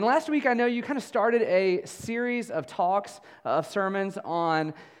Last week, I know you kind of started a series of talks, of sermons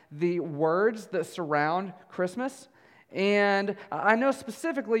on the words that surround Christmas. And I know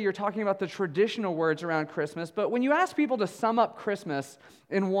specifically you're talking about the traditional words around Christmas, but when you ask people to sum up Christmas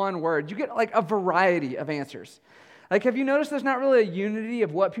in one word, you get like a variety of answers. Like, have you noticed there's not really a unity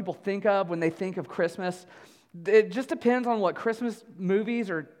of what people think of when they think of Christmas? It just depends on what Christmas movies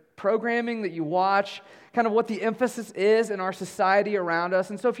or programming that you watch, kind of what the emphasis is in our society around us.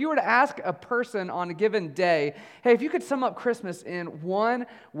 And so if you were to ask a person on a given day, hey, if you could sum up Christmas in one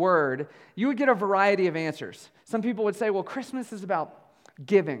word, you would get a variety of answers. Some people would say, well, Christmas is about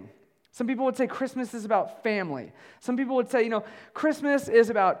giving. Some people would say Christmas is about family. Some people would say, Christmas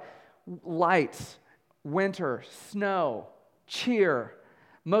is about lights, winter, snow, cheer.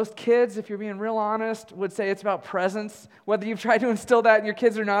 Most kids, if you're being real honest, would say it's about presents. Whether you've tried to instill that in your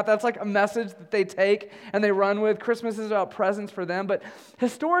kids or not, that's like a message that they take and they run with. Christmas is about presents for them. But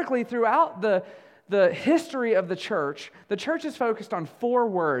historically, throughout the history of the church is focused on 4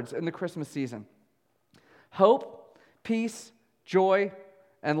 words in the Christmas season: hope, peace, joy,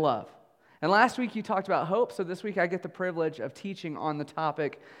 and love. And last week you talked about hope, so this week I get the privilege of teaching on the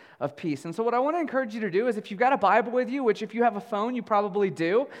topic of peace. And so what I want to encourage you to do is, if you've got a Bible with you, which if you have a phone, you probably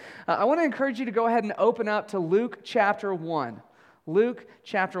do, I want to encourage you to go ahead and open up to Luke chapter 1. Luke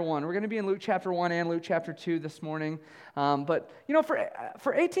chapter 1. We're going to be in Luke chapter 1 and Luke chapter 2 this morning. But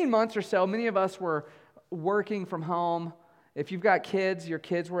for 18 months or so, many of us were working from home. If you've got kids, your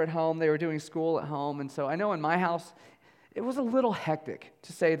kids were at home. They were doing school at home. And so I know in my house, it was a little hectic,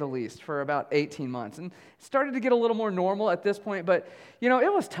 to say the least, for about 18 months. And it started to get a little more normal at this point, but,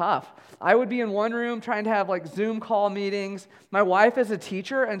 it was tough. I would be in one room trying to have, Zoom call meetings. My wife is a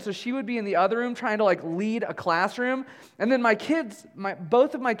teacher, and so she would be in the other room trying to, lead a classroom. And then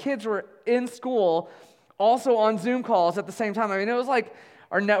both of my kids were in school, also on Zoom calls at the same time. I mean, it was like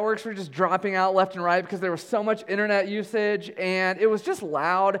our networks were just dropping out left and right because there was so much internet usage, and it was just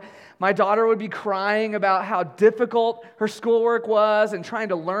loud. My daughter would be crying about how difficult her schoolwork was and trying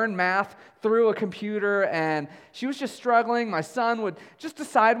to learn math through a computer, and she was just struggling. My son would just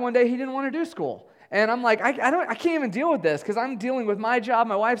decide one day he didn't want to do school. And I'm like, I can't even deal with this because I'm dealing with my job,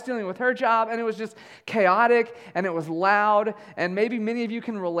 my wife's dealing with her job, and it was just chaotic, and it was loud, and maybe many of you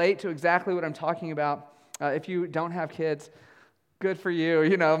can relate to exactly what I'm talking about. If you don't have kids, good for you.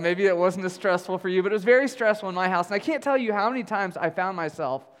 Maybe it wasn't as stressful for you, but it was very stressful in my house. And I can't tell you how many times I found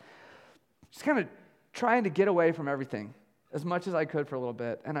myself just kind of trying to get away from everything as much as I could for a little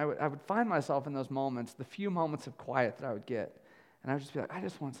bit. And I would find myself in those moments, the few moments of quiet that I would get. And I would just be like, I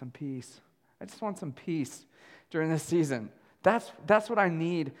just want some peace. I just want some peace during this season. That's what I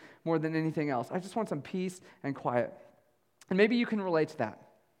need more than anything else. I just want some peace and quiet. And maybe you can relate to that.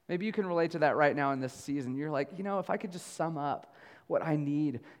 Maybe you can relate to that right now in this season. You're like, if I could just sum up what I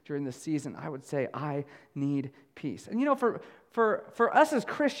need during this season, I would say I need peace. And for us as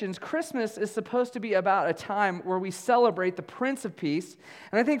Christians, Christmas is supposed to be about a time where we celebrate the Prince of Peace.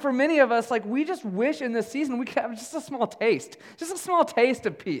 And I think for many of us, we just wish in this season we could have just a small taste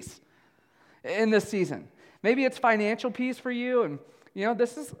of peace in this season. Maybe it's financial peace for you, and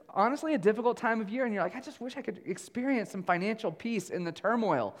this is honestly a difficult time of year, and you're like, I just wish I could experience some financial peace in the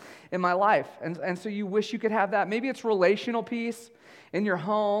turmoil in my life. And so you wish you could have that. Maybe it's relational peace in your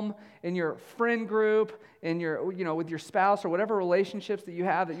home, in your friend group, in your, with your spouse or whatever relationships that you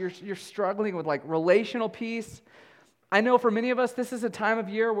have that you're struggling with, relational peace. I know for many of us, this is a time of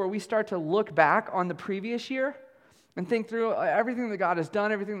year where we start to look back on the previous year and think through everything that God has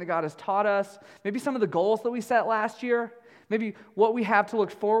done, everything that God has taught us, maybe some of the goals that we set last year, maybe what we have to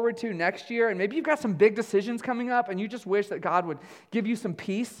look forward to next year, and maybe you've got some big decisions coming up and you just wish that God would give you some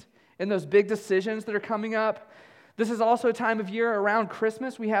peace in those big decisions that are coming up. This is also a time of year around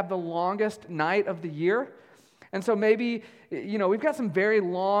Christmas. We have the longest night of the year. And so maybe, we've got some very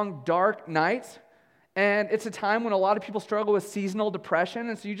long, dark nights. And it's a time when a lot of people struggle with seasonal depression.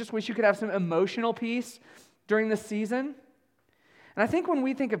 And so you just wish you could have some emotional peace during this season. And I think when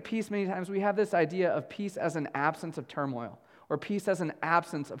we think of peace, many times we have this idea of peace as an absence of turmoil or peace as an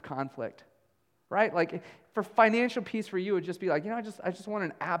absence of conflict, right? For financial peace for you, it would just be like, I just want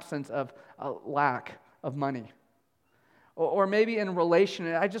an absence of a lack of money. Or maybe in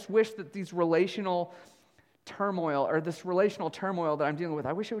relation, I just wish that these relational turmoil or this relational turmoil that I'm dealing with,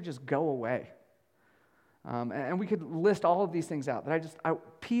 I wish it would just go away. And we could list all of these things out.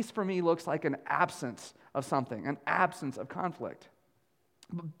 Peace for me looks like an absence of something, an absence of conflict.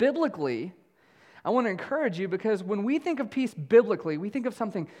 But biblically, I want to encourage you because when we think of peace biblically, we think of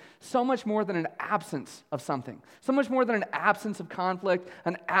something so much more than an absence of something, so much more than an absence of conflict,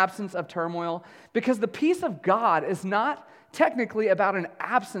 an absence of turmoil, because the peace of God is not technically about an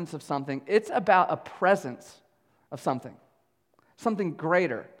absence of something, it's about a presence of something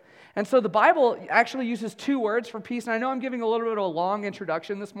greater. And so the Bible actually uses two words for peace, and I know I'm giving a little bit of a long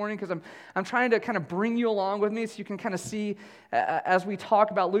introduction this morning because I'm trying to kind of bring you along with me so you can kind of see as we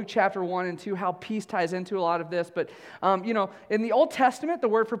talk about Luke chapter 1 and 2 how peace ties into a lot of this. But, in the Old Testament, the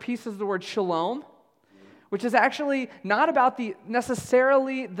word for peace is the word shalom, which is actually not about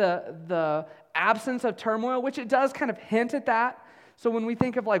necessarily the absence of turmoil, which it does kind of hint at that. So when we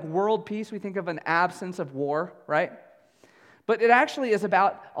think of like world peace, we think of an absence of war, right? But it actually is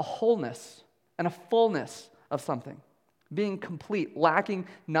about a wholeness and a fullness of something, being complete, lacking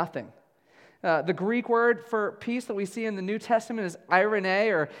nothing. The Greek word for peace that we see in the New Testament is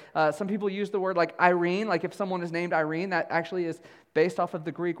eirene, or some people use the word like Irene, like if someone is named Irene, that actually is based off of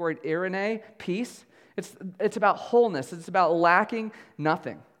the Greek word eirene, peace. It's about wholeness. It's about lacking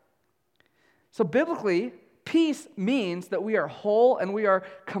nothing. So biblically, peace means that we are whole and we are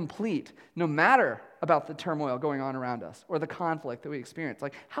complete, no matter about the turmoil going on around us or the conflict that we experience.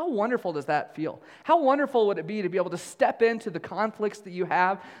 Like, how wonderful does that feel? How wonderful would it be to be able to step into the conflicts that you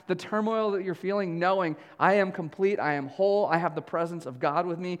have, the turmoil that you're feeling, knowing I am complete, I am whole, I have the presence of God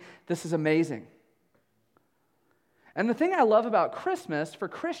with me. This is amazing. And the thing I love about Christmas for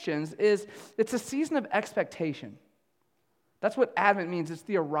Christians is it's a season of expectation. That's what Advent means. It's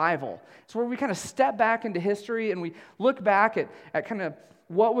the arrival. It's where we kind of step back into history and we look back at kind of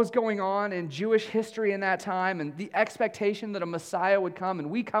what was going on in Jewish history in that time and the expectation that a Messiah would come. And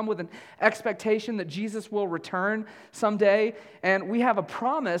we come with an expectation that Jesus will return someday. And we have a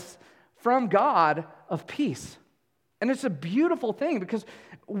promise from God of peace. And it's a beautiful thing because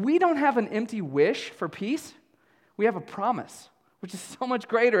we don't have an empty wish for peace. We have a promise, which is so much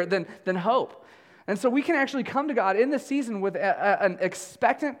greater than hope. And so we can actually come to God in this season with an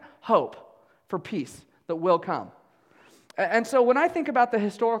expectant hope for peace that will come. And so when I think about the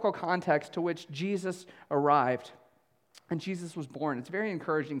historical context to which Jesus arrived and Jesus was born, it's very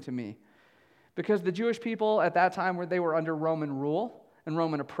encouraging to me because the Jewish people at that time, they were under Roman rule and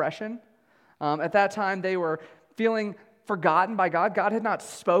Roman oppression. At that time, they were feeling forgotten by God. God had not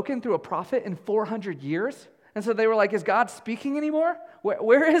spoken through a prophet in 400 years. And so they were like, is God speaking anymore?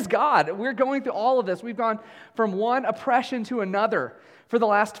 Where is God? We're going through all of this. We've gone from one oppression to another for the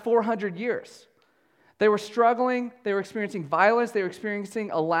last 400 years. They were struggling, they were experiencing violence, they were experiencing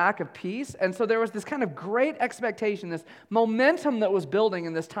a lack of peace. And so there was this kind of great expectation, this momentum that was building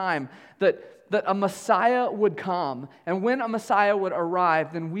in this time that a Messiah would come. And when a Messiah would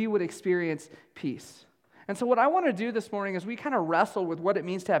arrive, then we would experience peace. And so what I want to do this morning is we kind of wrestle with what it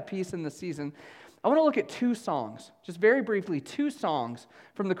means to have peace in this season. I want to look at two songs, just very briefly, two songs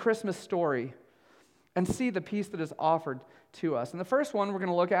from the Christmas story and see the peace that is offered to us. And the first one we're going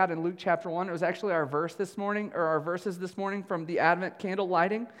to look at in Luke chapter 1, it was actually our verses this morning from the Advent candle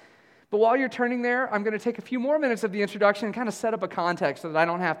lighting. But while you're turning there, I'm going to take a few more minutes of the introduction and kind of set up a context so that I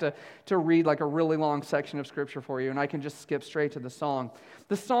don't have to read like a really long section of Scripture for you, and I can just skip straight to the song.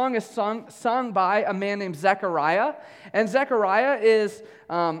 The song is sung by a man named Zechariah, and Zechariah is,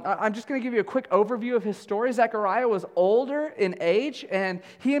 I'm just going to give you a quick overview of his story. Zechariah was older in age, and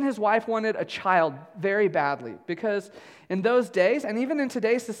he and his wife wanted a child very badly, because in those days, and even in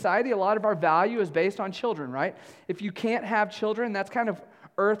today's society, a lot of our value is based on children, right? If you can't have children, that's kind of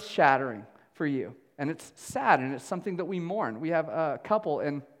earth-shattering for you. And it's sad, and it's something that we mourn. We have a couple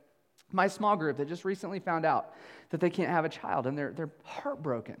in my small group that just recently found out that they can't have a child, and they're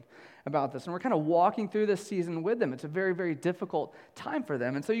heartbroken about this. And we're kind of walking through this season with them. It's a very, very difficult time for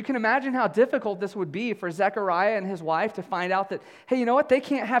them. And so you can imagine how difficult this would be for Zechariah and his wife to find out that, hey, you know what? They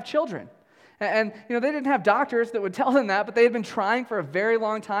can't have children. And they didn't have doctors that would tell them that, but they had been trying for a very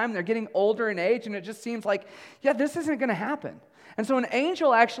long time. They're getting older in age, and it just seems like, yeah, this isn't going to happen. And so an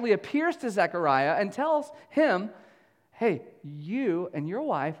angel actually appears to Zechariah and tells him, hey, you and your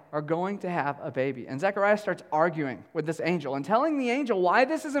wife are going to have a baby. And Zechariah starts arguing with this angel and telling the angel why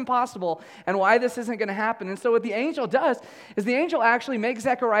this is impossible and why this isn't going to happen. And so what the angel does is the angel actually makes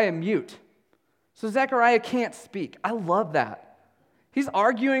Zechariah mute. So Zechariah can't speak. I love that. He's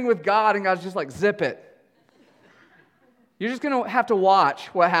arguing with God, and God's just like, zip it. You're just going to have to watch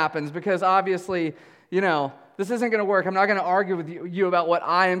what happens because obviously, this isn't going to work. I'm not going to argue with you about what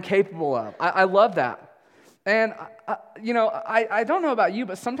I am capable of. I love that. And, I don't know about you,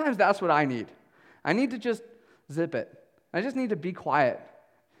 but sometimes that's what I need. I need to just zip it. I just need to be quiet.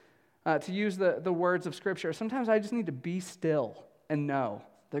 To use the words of Scripture, sometimes I just need to be still and know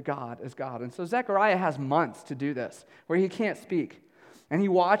that God is God. And so Zechariah has months to do this, where he can't speak. And he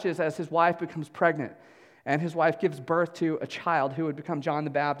watches as his wife becomes pregnant, and his wife gives birth to a child who would become John the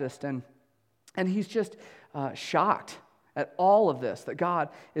Baptist. And he's just shocked at all of this that God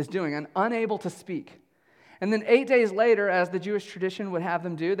is doing and unable to speak. And then 8 days later, as the Jewish tradition would have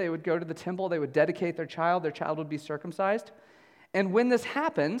them do, they would go to the temple, they would dedicate their child would be circumcised. And when this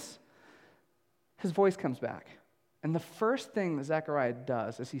happens, his voice comes back. And the first thing that Zechariah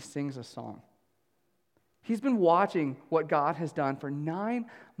does is he sings a song. He's been watching what God has done for 9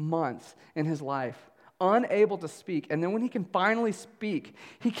 months in his life, unable to speak. And then when he can finally speak,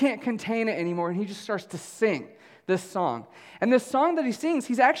 he can't contain it anymore, and he just starts to sing this song. And this song that he sings,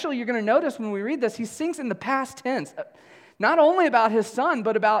 he's actually, you're going to notice when we read this, he sings in the past tense, not only about his son,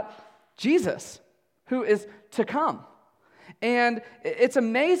 but about Jesus, who is to come. And it's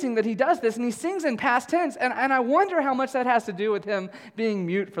amazing that he does this, and he sings in past tense, and I wonder how much that has to do with him being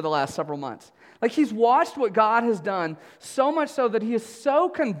mute for the last several months. Like, he's watched what God has done, so much so that he is so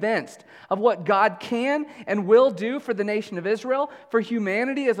convinced of what God can and will do for the nation of Israel, for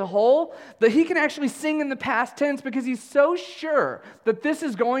humanity as a whole, that he can actually sing in the past tense because he's so sure that this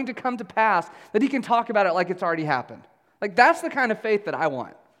is going to come to pass that he can talk about it like it's already happened. Like, that's the kind of faith that I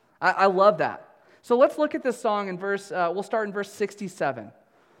want. I love that. So let's look at this song in we'll start in verse 67. It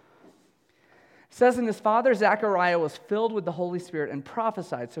says, "And his father Zechariah was filled with the Holy Spirit and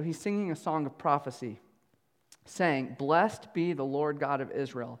prophesied." So he's singing a song of prophecy, saying, "Blessed be the Lord God of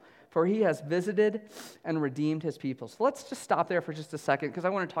Israel, for he has visited and redeemed his people." So let's just stop there for just a second, because I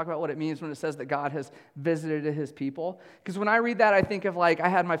want to talk about what it means when it says that God has visited his people. Because when I read that, I think of I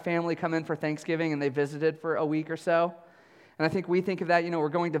had my family come in for Thanksgiving and they visited for a week or so. And I think we think of that, we're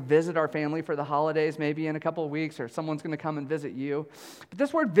going to visit our family for the holidays maybe in a couple of weeks, or someone's going to come and visit you. But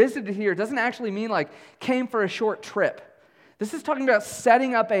this word visited here doesn't actually mean came for a short trip. This is talking about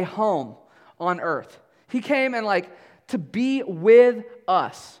setting up a home on earth. He came and to be with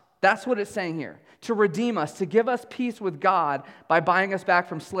us. That's what it's saying here. To redeem us, to give us peace with God by buying us back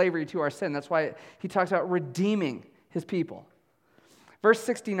from slavery to our sin. That's why he talks about redeeming his people. Verse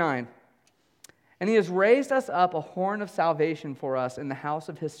 69. "And he has raised us up a horn of salvation for us in the house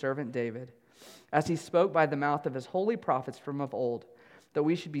of his servant David, as he spoke by the mouth of his holy prophets from of old, that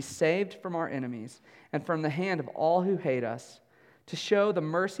we should be saved from our enemies and from the hand of all who hate us, to show the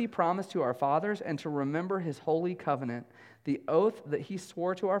mercy promised to our fathers and to remember his holy covenant, the oath that he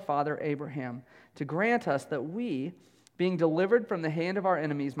swore to our father Abraham, to grant us that we, being delivered from the hand of our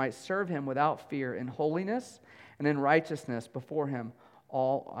enemies, might serve him without fear in holiness and in righteousness before him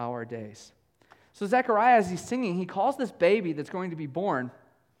all our days." So Zechariah, as he's singing, he calls this baby that's going to be born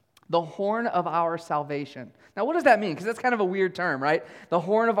the horn of our salvation. Now, what does that mean? Because that's kind of a weird term, right? The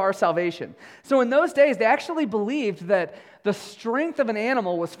horn of our salvation. So in those days, they actually believed that the strength of an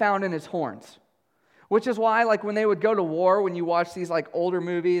animal was found in its horns, which is why, when they would go to war, when you watch these older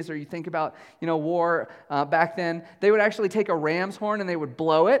movies or you think about, war back then, they would actually take a ram's horn and they would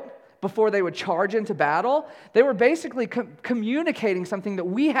blow it before they would charge into battle. They were basically communicating something that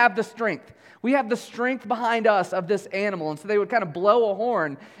we have the strength. We have the strength behind us of this animal. And so they would kind of blow a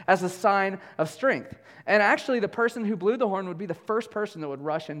horn as a sign of strength. And actually, the person who blew the horn would be the first person that would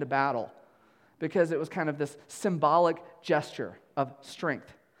rush into battle, because it was kind of this symbolic gesture of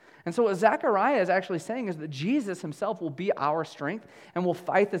strength. And so what Zechariah is actually saying is that Jesus himself will be our strength and will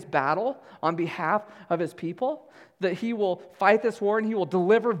fight this battle on behalf of his people, that he will fight this war and he will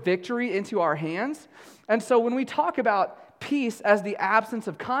deliver victory into our hands. And so when we talk about peace as the absence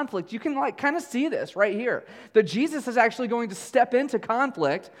of conflict, you can kind of see this right here, that Jesus is actually going to step into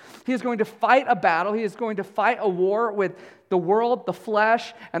conflict. He is going to fight a battle. He is going to fight a war with the world, the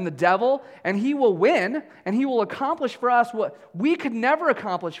flesh, and the devil, and he will win, and he will accomplish for us what we could never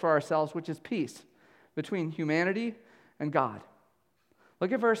accomplish for ourselves, which is peace between humanity and God.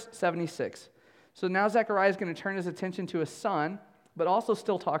 Look at verse 76. So now Zechariah is going to turn his attention to his son, but also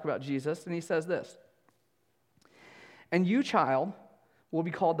still talk about Jesus, and he says this, "And you, child, will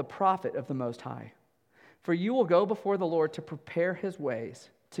be called the prophet of the Most High, for you will go before the Lord to prepare his ways,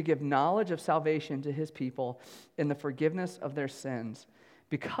 to give knowledge of salvation to his people in the forgiveness of their sins,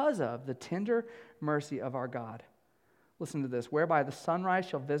 because of the tender mercy of our God." Listen to this, "Whereby the sunrise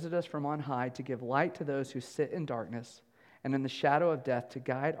shall visit us from on high, to give light to those who sit in darkness, and in the shadow of death, to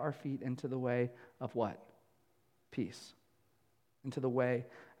guide our feet into the way of" what? Peace. Into the way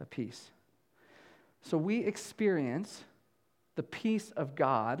of peace. So we experience the peace of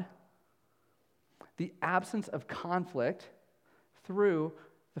God, the absence of conflict, through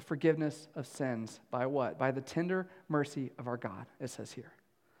the forgiveness of sins. By what? By the tender mercy of our God, it says here.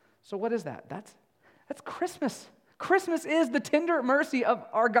 So what is that? That's Christmas. Christmas is the tender mercy of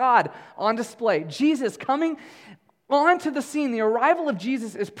our God on display. Jesus coming onto the scene. The arrival of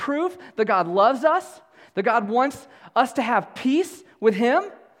Jesus is proof that God loves us, that God wants us to have peace with him,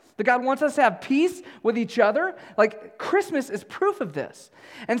 that God wants us to have peace with each other. Like, Christmas is proof of this.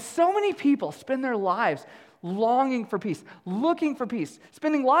 And so many people spend their lives longing for peace, looking for peace,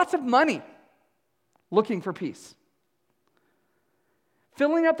 spending lots of money looking for peace,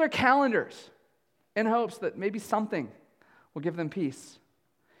 filling up their calendars in hopes that maybe something will give them peace.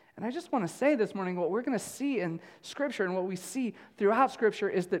 And I just want to say this morning, what we're going to see in Scripture and what we see throughout Scripture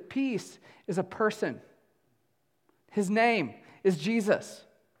is that peace is a person. His name is Jesus.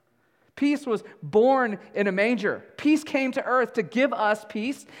 Peace was born in a manger. Peace came to earth to give us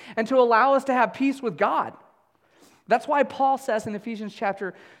peace and to allow us to have peace with God. That's why Paul says in Ephesians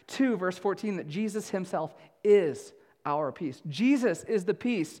chapter 2, verse 14, that Jesus himself is our peace. Jesus is the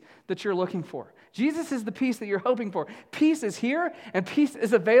peace that you're looking for. Jesus is the peace that you're hoping for. Peace is here, and peace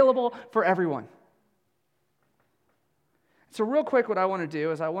is available for everyone. So real quick, what I want to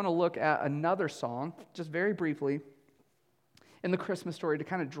do is I want to look at another song, just very briefly, in the Christmas story to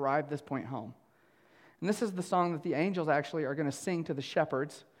kind of drive this point home. And this is the song that the angels actually are going to sing to the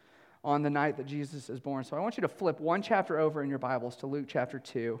shepherds on the night that Jesus is born. So I want you to flip one chapter over in your Bibles to Luke chapter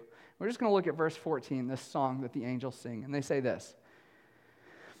 2. We're just going to look at verse 14, this song that the angels sing. And they say this.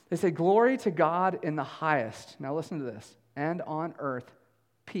 They say, "Glory to God in the highest." Now listen to this. "And on earth,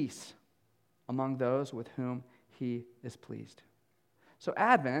 peace among those with whom he is pleased." So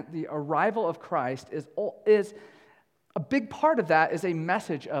Advent, the arrival of Christ, is a big part of that is a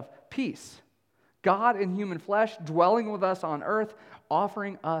message of peace. God in human flesh, dwelling with us on earth,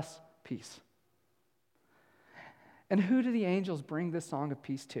 offering us peace. And who do the angels bring this song of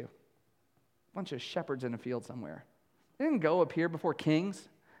peace to? A bunch of shepherds in a field somewhere. They didn't go appear before kings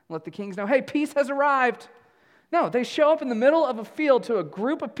and let the kings know, hey, peace has arrived. No, they show up in the middle of a field to a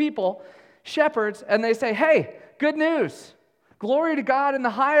group of people, shepherds, and they say, hey, good news. Glory to God in the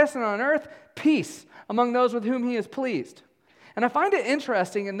highest, and on earth, peace among those with whom he is pleased. And I find it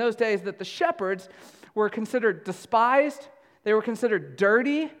interesting in those days that the shepherds were considered despised. They were considered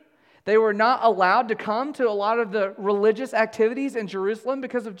dirty. They were not allowed to come to a lot of the religious activities in Jerusalem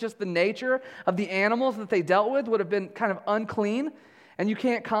because of just the nature of the animals that they dealt with would have been kind of unclean. And you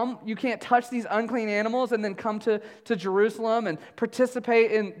can't touch these unclean animals and then come to Jerusalem and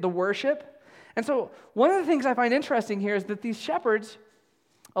participate in the worship. And so one of the things I find interesting here is that these shepherds,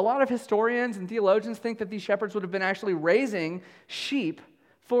 a lot of historians and theologians think that these shepherds would have been actually raising sheep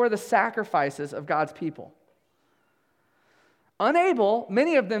for the sacrifices of God's people. Unable,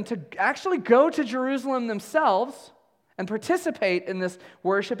 many of them, to actually go to Jerusalem themselves and participate in this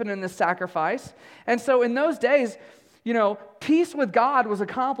worship and in this sacrifice. And so in those days, peace with God was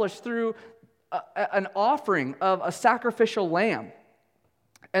accomplished through an offering of a sacrificial lamb.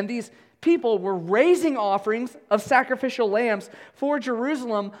 And these people were raising offerings of sacrificial lambs for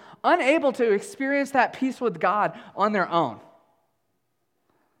Jerusalem, unable to experience that peace with God on their own.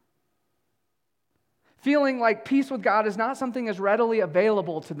 Feeling like peace with God is not something as readily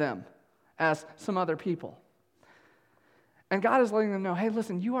available to them as some other people. And God is letting them know, hey,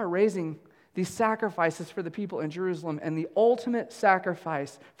 listen, you are raising these sacrifices for the people in Jerusalem, and the ultimate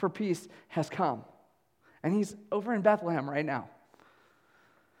sacrifice for peace has come. And he's over in Bethlehem right now.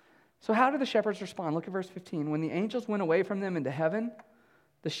 So how do the shepherds respond? Look at verse 15. "When the angels went away from them into heaven,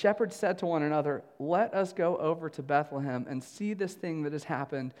 the shepherds said to one another, 'Let us go over to Bethlehem and see this thing that has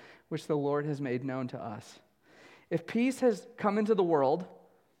happened, which the Lord has made known to us.'" If peace has come into the world,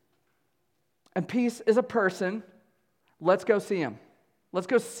 and peace is a person, let's go see him. Let's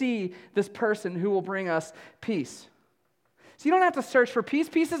go see this person who will bring us peace. So you don't have to search for peace.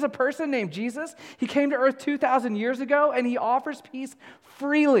 Peace is a person named Jesus. He came to earth 2,000 years ago, and he offers peace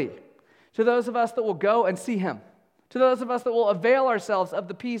freely to those of us that will go and see him, to those of us that will avail ourselves of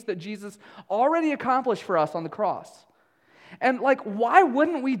the peace that Jesus already accomplished for us on the cross. And why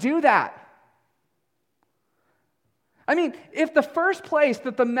wouldn't we do that? I mean, if the first place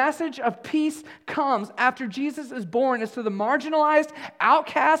that the message of peace comes after Jesus is born is to the marginalized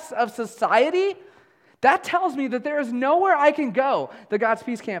outcasts of society, that tells me that there is nowhere I can go that God's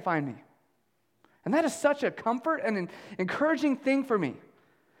peace can't find me. And that is such a comfort and an encouraging thing for me.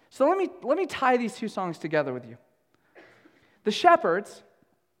 So let me tie these two songs together with you. The shepherds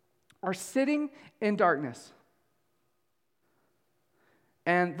are sitting in darkness,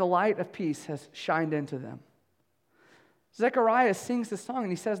 and the light of peace has shined into them. Zechariah sings this song, and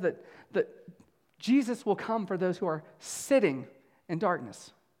he says that Jesus will come for those who are sitting in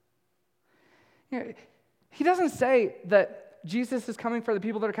darkness. He doesn't say that Jesus is coming for the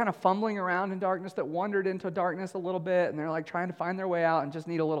people that are kind of fumbling around in darkness, that wandered into darkness a little bit, and they're like trying to find their way out and just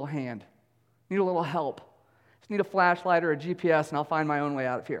need a little hand, need a little help. Just need a flashlight or a GPS, and I'll find my own way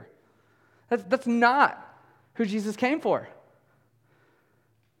out of here. That's not who Jesus came for.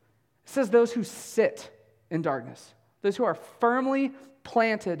 It says those who sit in darkness, those who are firmly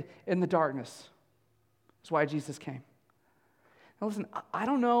planted in the darkness. That's why Jesus came. Now listen, I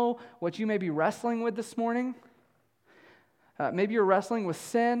don't know what you may be wrestling with this morning. Maybe you're wrestling with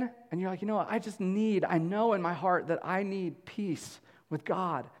sin, and you're like, you know what, I know in my heart that I need peace with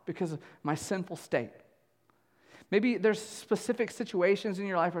God because of my sinful state. Maybe there's specific situations in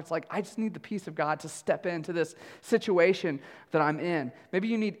your life where it's like, I just need the peace of God to step into this situation that I'm in. Maybe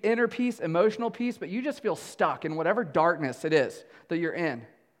you need inner peace, emotional peace, but you just feel stuck in whatever darkness it is that you're in.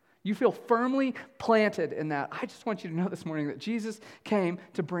 You feel firmly planted in that. I just want you to know this morning that Jesus came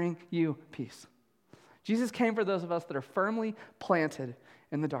to bring you peace. Jesus came for those of us that are firmly planted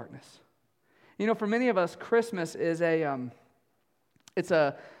in the darkness. You know, for many of us, Christmas is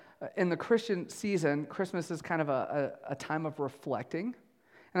in the Christian season, Christmas is kind of a time of reflecting.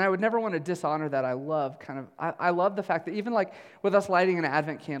 And I would never want to dishonor that. I love the fact that even like with us lighting an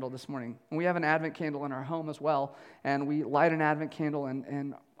Advent candle this morning, and we have an Advent candle in our home as well, and we light an Advent candle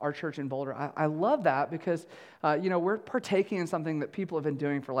in our church in Boulder. I love that because, we're partaking in something that people have been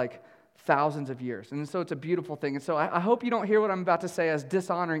doing for like thousands of years. And so it's a beautiful thing. And so I hope you don't hear what I'm about to say as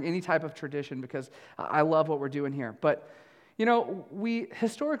dishonoring any type of tradition, because I love what we're doing here. But,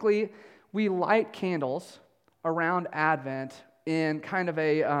 historically, we light candles around Advent in kind of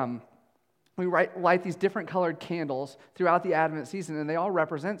we light these different colored candles throughout the Advent season, and they all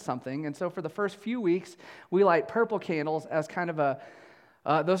represent something. And so for the first few weeks, we light purple candles as kind of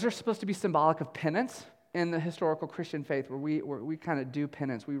those are supposed to be symbolic of penance in the historical Christian faith, where we kind of do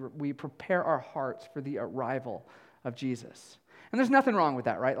penance. We prepare our hearts for the arrival of Jesus. And there's nothing wrong with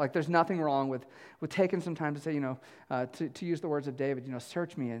that, right? Like there's nothing wrong with taking some time to say, to use the words of David,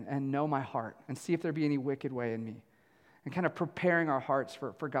 search me and know my heart and see if there be any wicked way in me. And kind of preparing our hearts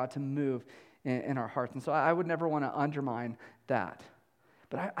for God to move in our hearts. And so I would never want to undermine that.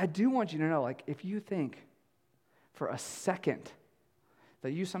 But I do want you to know, like, if you think for a second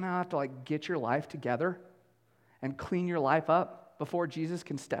that you somehow have to like get your life together and clean your life up before Jesus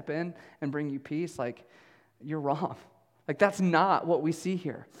can step in and bring you peace, like, you're wrong. Like, that's not what we see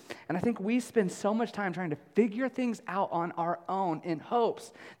here. And I think we spend so much time trying to figure things out on our own in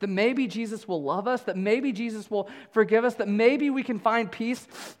hopes that maybe Jesus will love us, that maybe Jesus will forgive us, that maybe we can find peace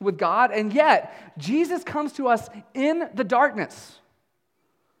with God. And yet, Jesus comes to us in the darkness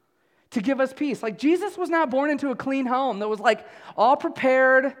to give us peace. Like, Jesus was not born into a clean home that was like all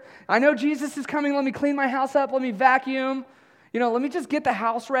prepared. I know Jesus is coming. Let me clean my house up. Let me vacuum. Let me just get the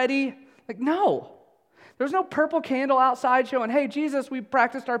house ready. Like, no. There's no purple candle outside showing, hey, Jesus, we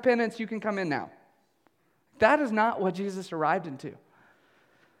practiced our penance. You can come in now. That is not what Jesus arrived into.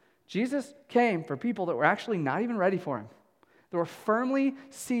 Jesus came for people that were actually not even ready for him. They were firmly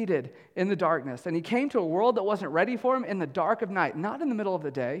seated in the darkness. And he came to a world that wasn't ready for him in the dark of night, not in the middle of the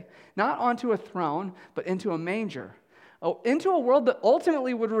day, not onto a throne, but into a manger, into a world that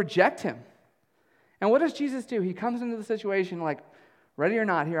ultimately would reject him. And what does Jesus do? He comes into the situation like, ready or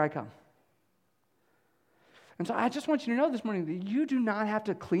not, here I come. And so I just want you to know this morning that you do not have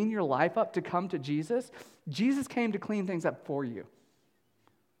to clean your life up to come to Jesus. Jesus came to clean things up for you.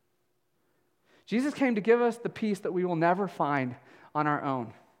 Jesus came to give us the peace that we will never find on our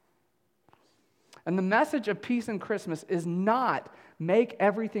own. And the message of peace in Christmas is not make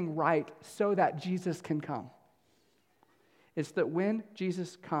everything right so that Jesus can come. It's that when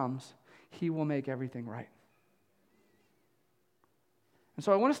Jesus comes, he will make everything right. And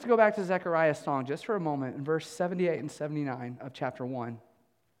so I want us to go back to Zechariah's song just for a moment in verse 78 and 79 of chapter 1.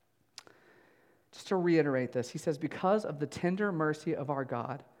 Just to reiterate this, he says, because of the tender mercy of our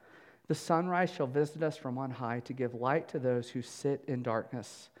God, the sunrise shall visit us from on high to give light to those who sit in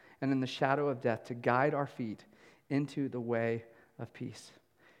darkness and in the shadow of death, to guide our feet into the way of peace.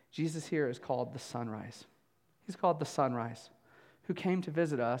 Jesus here is called the sunrise. He's called the sunrise, who came to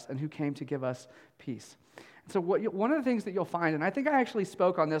visit us and who came to give us peace. So one of the things that you'll find, and I think I actually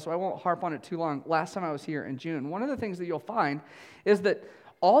spoke on this, so I won't harp on it too long, last time I was here in June. One of the things that you'll find is that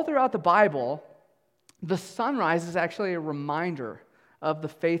all throughout the Bible, the sunrise is actually a reminder of the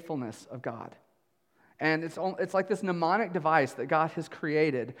faithfulness of God. And it's like this mnemonic device that God has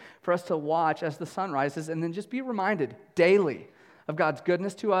created for us to watch as the sun rises and then just be reminded daily of God's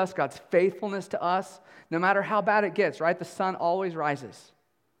goodness to us, God's faithfulness to us, no matter how bad it gets, right? The sun always rises.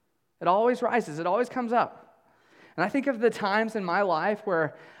 It always rises. It always comes up. And I think of the times in my life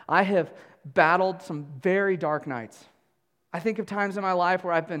where I have battled some very dark nights. I think of times in my life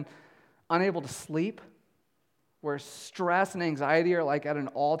where I've been unable to sleep, where stress and anxiety are like at an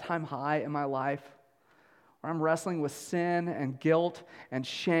all-time high in my life, where I'm wrestling with sin and guilt and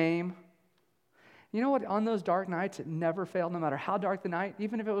shame. You know what? On those dark nights, it never failed, no matter how dark the night,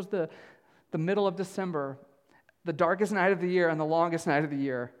 even if it was the middle of December, the darkest night of the year and the longest night of the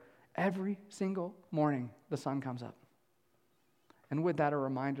year, every single morning the sun comes up. And with that, a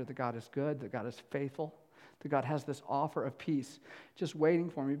reminder that God is good, that God is faithful, that God has this offer of peace just waiting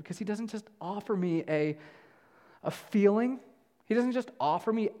for me, because he doesn't just offer me a feeling. He doesn't just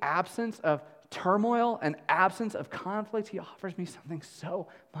offer me absence of turmoil and absence of conflict. He offers me something so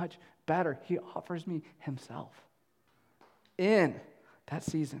much better. He offers me himself in that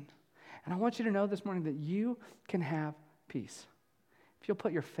season. And I want you to know this morning that you can have peace. If you'll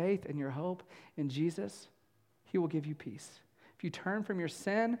put your faith and your hope in Jesus, he will give you peace. If you turn from your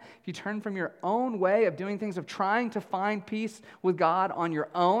sin, if you turn from your own way of doing things, of trying to find peace with God on your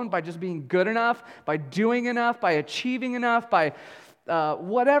own by just being good enough, by doing enough, by achieving enough, by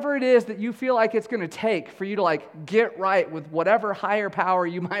whatever it is that you feel like it's going to take for you to like get right with whatever higher power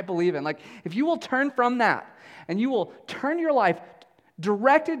you might believe in. Like if you will turn from that and you will turn your life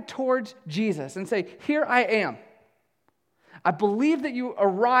directed towards Jesus and say, here I am. I believe that you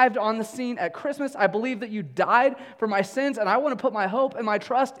arrived on the scene at Christmas. I believe that you died for my sins, and I want to put my hope and my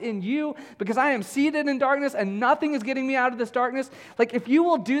trust in you because I am seated in darkness and nothing is getting me out of this darkness. Like if you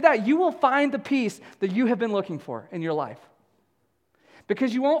will do that, you will find the peace that you have been looking for in your life.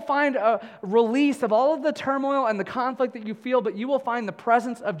 Because you won't find a release of all of the turmoil and the conflict that you feel, but you will find the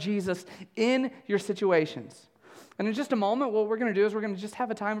presence of Jesus in your situations. And in just a moment, what we're going to do is we're going to just have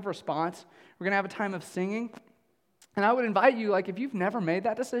a time of response. We're going to have a time of singing. And I would invite you, like if you've never made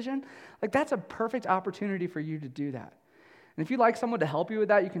that decision, like that's a perfect opportunity for you to do that. And if you'd like someone to help you with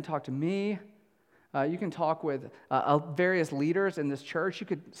that, you can talk to me. You can talk with various leaders in this church. You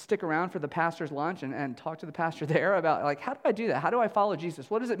could stick around for the pastor's lunch and talk to the pastor there about like, how do I do that? How do I follow Jesus?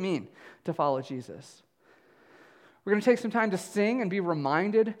 What does it mean to follow Jesus? We're going to take some time to sing and be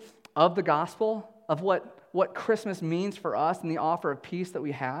reminded of the gospel, of what Christmas means for us and the offer of peace that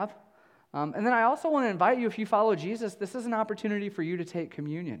we have. And then I also want to invite you, if you follow Jesus, this is an opportunity for you to take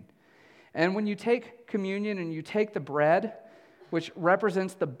communion. And when you take communion and you take the bread, which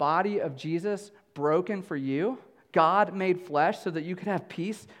represents the body of Jesus broken for you, God made flesh so that you could have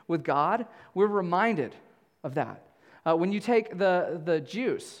peace with God, we're reminded of that. When you take the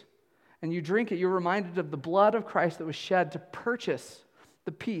juice and you drink it, you're reminded of the blood of Christ that was shed to purchase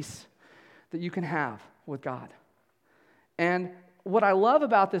the peace that you can have with God. And what I love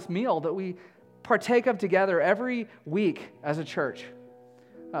about this meal that we partake of together every week as a church,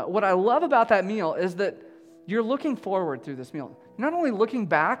 what I love about that meal is that you're looking forward through this meal. You're not only looking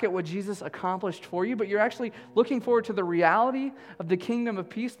back at what Jesus accomplished for you, but you're actually looking forward to the reality of the kingdom of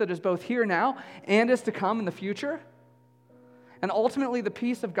peace that is both here now and is to come in the future. And ultimately the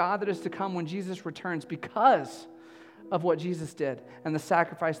peace of God that is to come when Jesus returns because of what Jesus did and the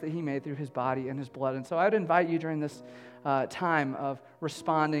sacrifice that he made through his body and his blood. And so I would invite you during this time of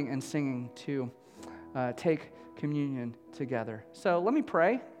responding and singing to take communion together. So let me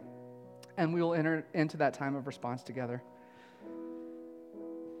pray, and we will enter into that time of response together.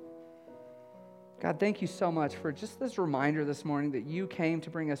 God, thank you so much for just this reminder this morning that you came to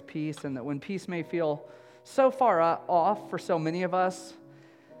bring us peace, and that when peace may feel so far off for so many of us,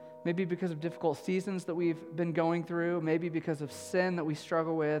 maybe because of difficult seasons that we've been going through, maybe because of sin that we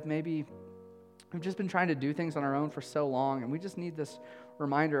struggle with, maybe we've just been trying to do things on our own for so long, and we just need this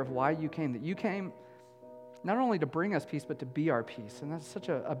reminder of why you came, that you came not only to bring us peace, but to be our peace. And that's such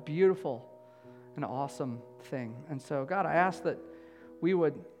a beautiful and awesome thing. And so, God, I ask that we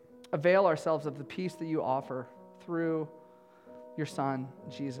would avail ourselves of the peace that you offer through your Son,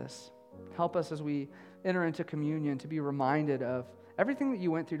 Jesus. Help us as we enter into communion to be reminded of everything that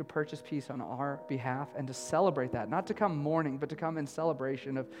you went through to purchase peace on our behalf, and to celebrate that, not to come mourning, but to come in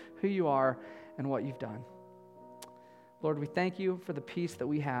celebration of who you are and what you've done. Lord, we thank you for the peace that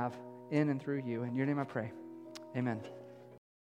we have in and through you. In your name I pray. Amen.